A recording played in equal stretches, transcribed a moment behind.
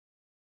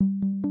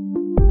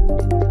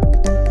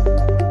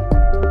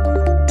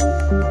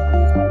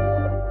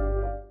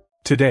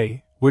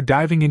Today, we're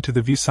diving into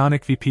the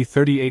ViewSonic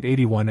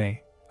VP3881A,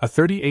 a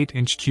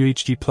 38-inch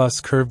QHD Plus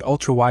curved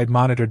ultra-wide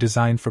monitor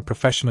designed for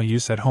professional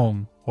use at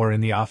home or in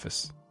the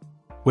office.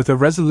 With a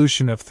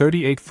resolution of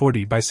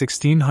 3840 by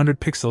 1600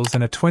 pixels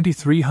and a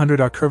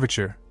 2300R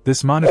curvature,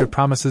 this monitor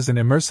promises an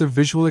immersive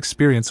visual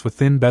experience with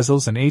thin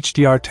bezels and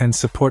HDR10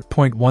 support.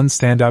 One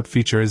standout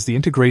feature is the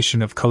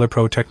integration of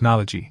ColorPro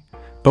technology,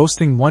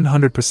 boasting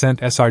 100%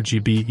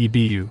 sRGB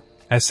EBU,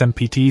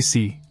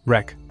 SMPTEC,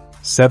 Rec.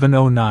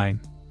 709,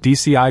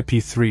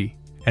 DCI-P3,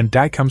 and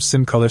DICOM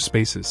SIM color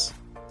spaces.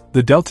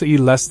 The Delta E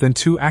less than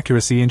 2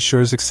 accuracy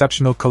ensures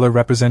exceptional color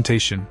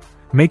representation,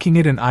 making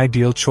it an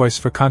ideal choice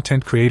for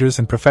content creators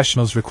and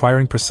professionals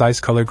requiring precise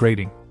color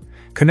grading.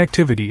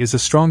 Connectivity is a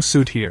strong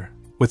suit here,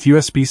 with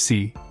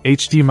USB-C,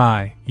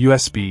 HDMI,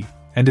 USB,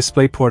 and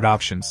DisplayPort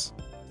options.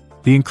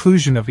 The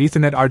inclusion of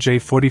Ethernet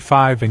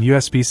RJ45 and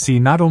USB-C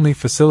not only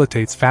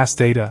facilitates fast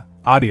data,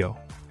 audio,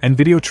 and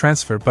video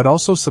transfer but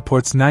also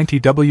supports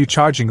 90W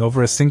charging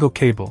over a single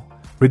cable,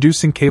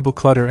 reducing cable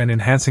clutter and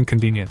enhancing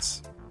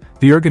convenience.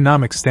 The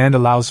ergonomic stand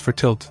allows for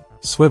tilt,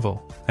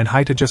 swivel, and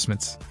height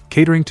adjustments,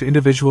 catering to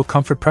individual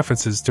comfort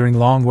preferences during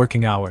long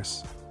working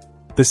hours.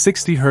 The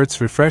 60Hz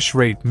refresh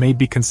rate may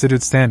be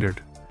considered standard,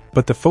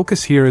 but the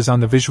focus here is on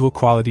the visual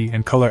quality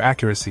and color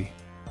accuracy,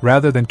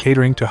 rather than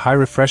catering to high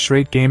refresh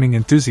rate gaming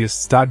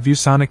enthusiasts.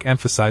 ViewSonic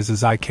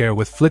emphasizes eye care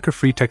with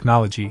flicker-free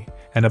technology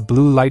and a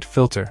blue light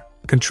filter,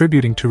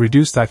 contributing to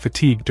reduced eye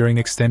fatigue during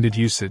extended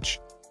usage.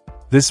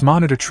 This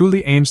monitor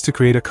truly aims to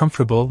create a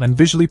comfortable and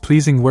visually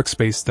pleasing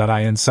workspace.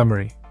 In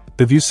summary,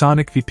 the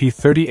ViewSonic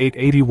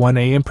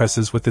VP3881A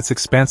impresses with its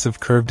expansive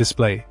curved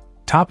display,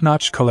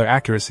 top-notch color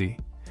accuracy,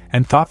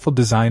 and thoughtful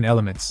design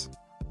elements.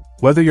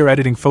 Whether you're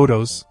editing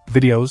photos,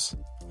 videos,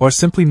 or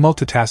simply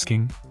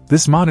multitasking,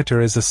 this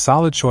monitor is a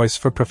solid choice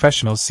for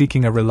professionals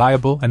seeking a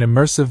reliable and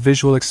immersive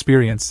visual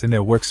experience in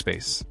their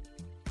workspace.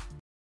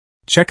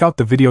 Check out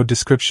the video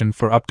description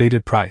for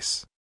updated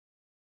price.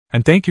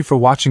 And thank you for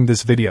watching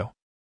this video.